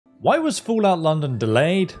Why was Fallout London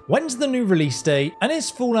delayed? When's the new release date? And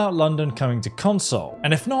is Fallout London coming to console?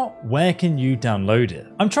 And if not, where can you download it?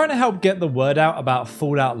 I'm trying to help get the word out about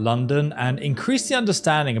Fallout London and increase the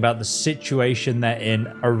understanding about the situation they're in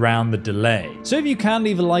around the delay. So if you can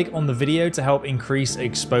leave a like on the video to help increase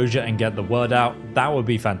exposure and get the word out, that would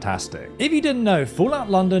be fantastic. If you didn't know,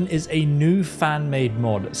 Fallout London is a new fan-made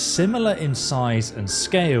mod similar in size and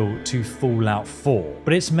scale to Fallout 4,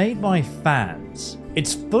 but it's made by fans.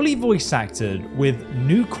 It's fully voice acted with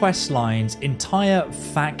new quest lines, entire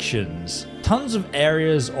factions, tons of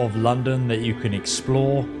areas of London that you can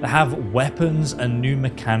explore that have weapons and new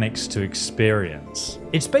mechanics to experience.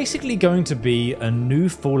 It's basically going to be a new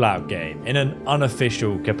Fallout game in an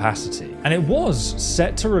unofficial capacity, and it was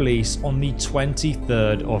set to release on the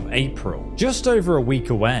 23rd of April, just over a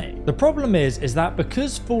week away. The problem is that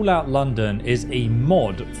because Fallout London is a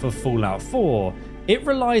mod for Fallout 4, it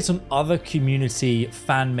relies on other community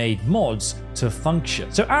fan-made mods to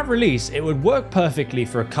function. So at release, it would work perfectly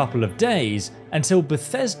for a couple of days until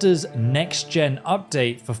Bethesda's next-gen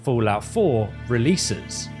update for Fallout 4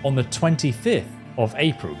 releases on the 25th of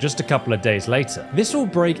April, just a couple of days later. This will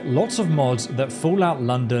break lots of mods that Fallout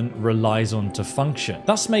London relies on to function,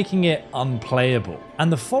 thus making it unplayable.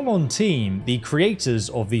 And the Folon team, the creators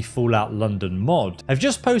of the Fallout London mod, have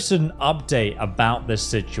just posted an update about this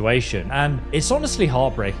situation, and it's honestly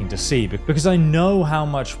heartbreaking to see because I know how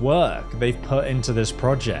much work they've put into this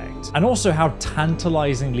project, and also how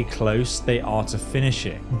tantalizingly close they are to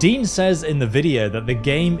finishing. Dean says in the video that the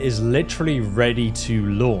game is literally ready to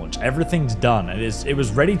launch. Everything's done, and it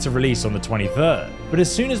was ready to release on the 23rd. But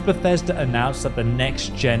as soon as Bethesda announced that the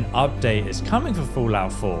next gen update is coming for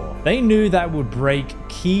Fallout 4, they knew that would break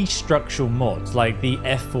key structural mods like the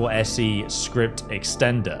F4SE script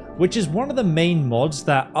extender, which is one of the main mods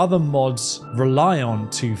that other mods rely on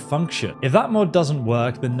to function. If that mod doesn't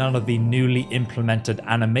work, then none of the newly implemented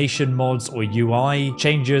animation mods or UI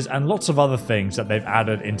changes and lots of other things that they've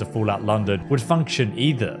added into Fallout London would function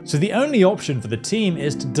either. So the only option for the team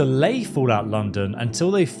is to delay Fallout London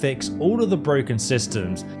until they fix all of the broken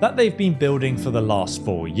systems that they've been building for the last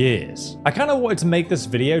 4 years. I kind of wanted to make this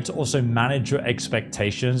video to also manage your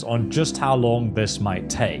expectations on just how long this might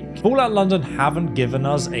take. Fallout London haven't given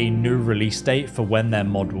us a new release date for when their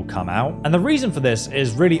mod will come out, and the reason for this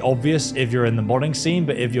is really obvious if you're in the modding scene,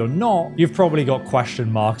 but if you're not, you've probably got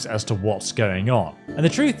question marks as to what's going on. And the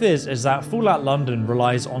truth is that Fallout London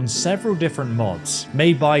relies on several different mods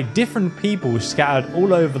made by different people scattered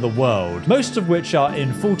all over the world, most of which are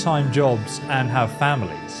in full-time jobs and have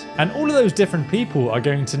families. And all of those different people are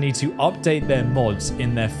going to need to update their mods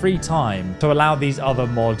in their free time to allow these other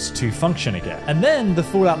mods to function again. And then the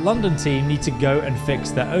Fallout London team need to go and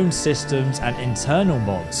fix their own systems and internal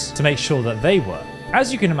mods to make sure that they work.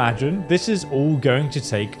 As you can imagine, this is all going to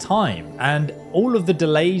take time, and all of the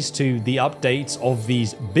delays to the updates of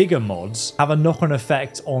these bigger mods have a knock-on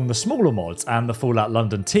effect on the smaller mods and the Fallout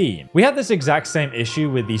London team. We had this exact same issue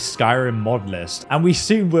with the Skyrim mod list, and we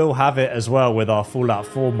soon will have it as well with our Fallout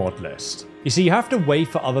 4 mod list. You see, you have to wait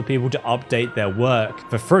for other people to update their work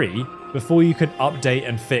for free before you can update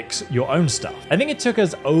and fix your own stuff. I think it took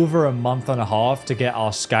us over a month and a half to get our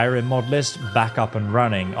Skyrim mod list back up and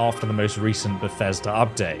running after the most recent Bethesda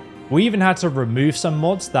update. We even had to remove some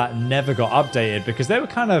mods that never got updated because they were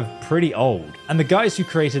kind of pretty old, and the guys who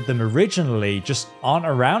created them originally just aren't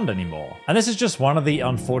around anymore. And this is just one of the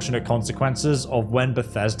unfortunate consequences of when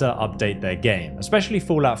Bethesda update their game, especially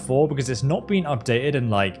Fallout 4, because it's not been updated in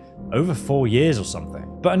like over 4 years or something.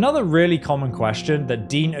 But another really common question that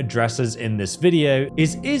Dean addresses in this video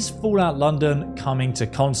is Fallout London coming to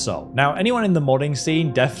console? Now, anyone in the modding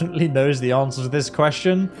scene definitely knows the answer to this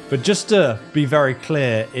question, but just to be very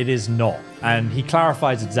clear, it is not. And he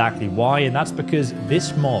clarifies exactly why, and that's because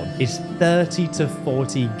this mod is 30 to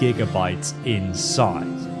 40 gigabytes in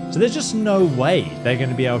size. So there's just no way they're going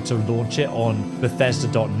to be able to launch it on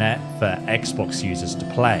Bethesda.net for Xbox users to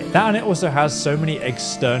play. That, and it also has so many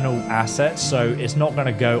external assets, so it's not going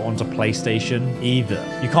to go onto PlayStation either.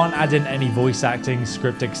 You can't add in any voice acting,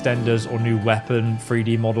 script extenders, or new weapon,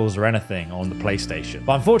 3D models, or anything on the PlayStation.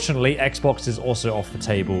 But unfortunately, Xbox is also off the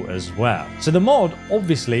table as well. So the mod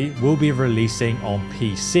obviously will be releasing on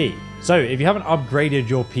PC. So if you haven't upgraded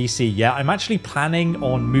your PC yet, I'm actually planning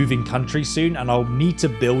on moving country soon, and I'll need to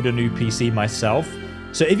build a new PC myself.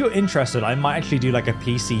 So if you're interested, I might actually do like a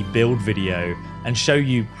PC build video and show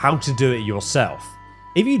you how to do it yourself.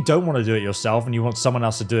 If you don't want to do it yourself and you want someone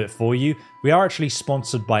else to do it for you, we are actually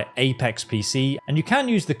sponsored by Apex PC, and you can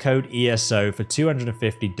use the code ESO for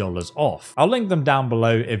 $250 off. I'll link them down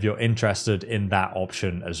below if you're interested in that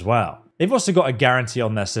option as well. They've also got a guarantee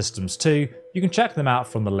on their systems too. You can check them out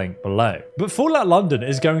from the link below. But Fallout London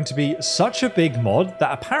is going to be such a big mod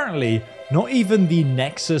that apparently not even the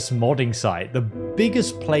Nexus modding site, the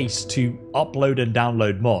biggest place to upload and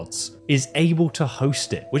download mods, is able to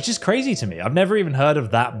host it, which is crazy to me. I've never even heard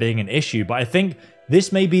of that being an issue, but I think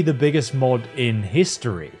this may be the biggest mod in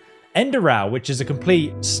history. Enderal, which is a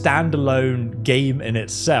complete standalone game in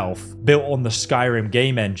itself, built on the Skyrim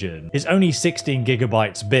game engine, is only 16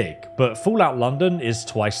 gigabytes big, but Fallout London is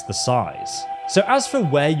twice the size. So as for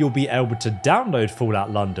where you'll be able to download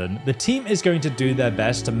Fallout London, the team is going to do their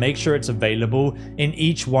best to make sure it's available in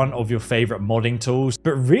each one of your favorite modding tools.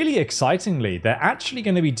 But really excitingly, they're actually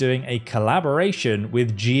going to be doing a collaboration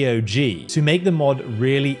with GOG to make the mod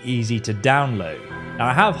really easy to download. Now,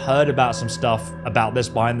 I have heard about some stuff about this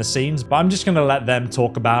behind the scenes, but I'm just going to let them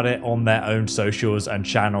talk about it on their own socials and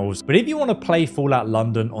channels. But if you want to play Fallout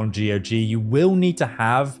London on GOG, you will need to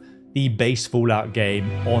have the base Fallout game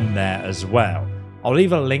on there as well. I'll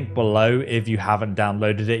leave a link below if you haven't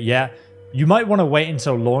downloaded it yet. You might want to wait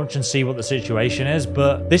until launch and see what the situation is,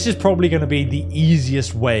 but this is probably going to be the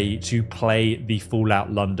easiest way to play the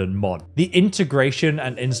Fallout London mod. The integration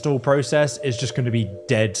and install process is just going to be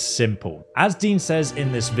dead simple. As Dean says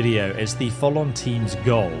in this video, it's the Folon team's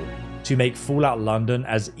goal to make Fallout London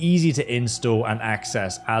as easy to install and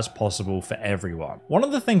access as possible for everyone. One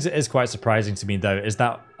of the things that is quite surprising to me though is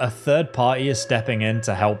that a third party is stepping in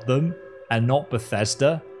to help them and not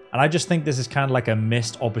Bethesda. And I just think this is kind of like a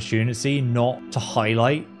missed opportunity not to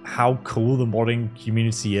highlight how cool the modding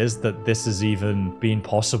community is that this has even been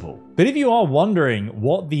possible. But if you are wondering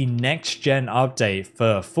what the next gen update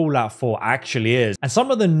for Fallout 4 actually is, and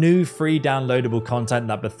some of the new free downloadable content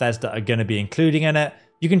that Bethesda are going to be including in it,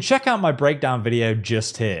 you can check out my breakdown video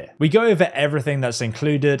just here. We go over everything that's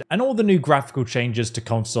included and all the new graphical changes to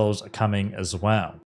consoles are coming as well.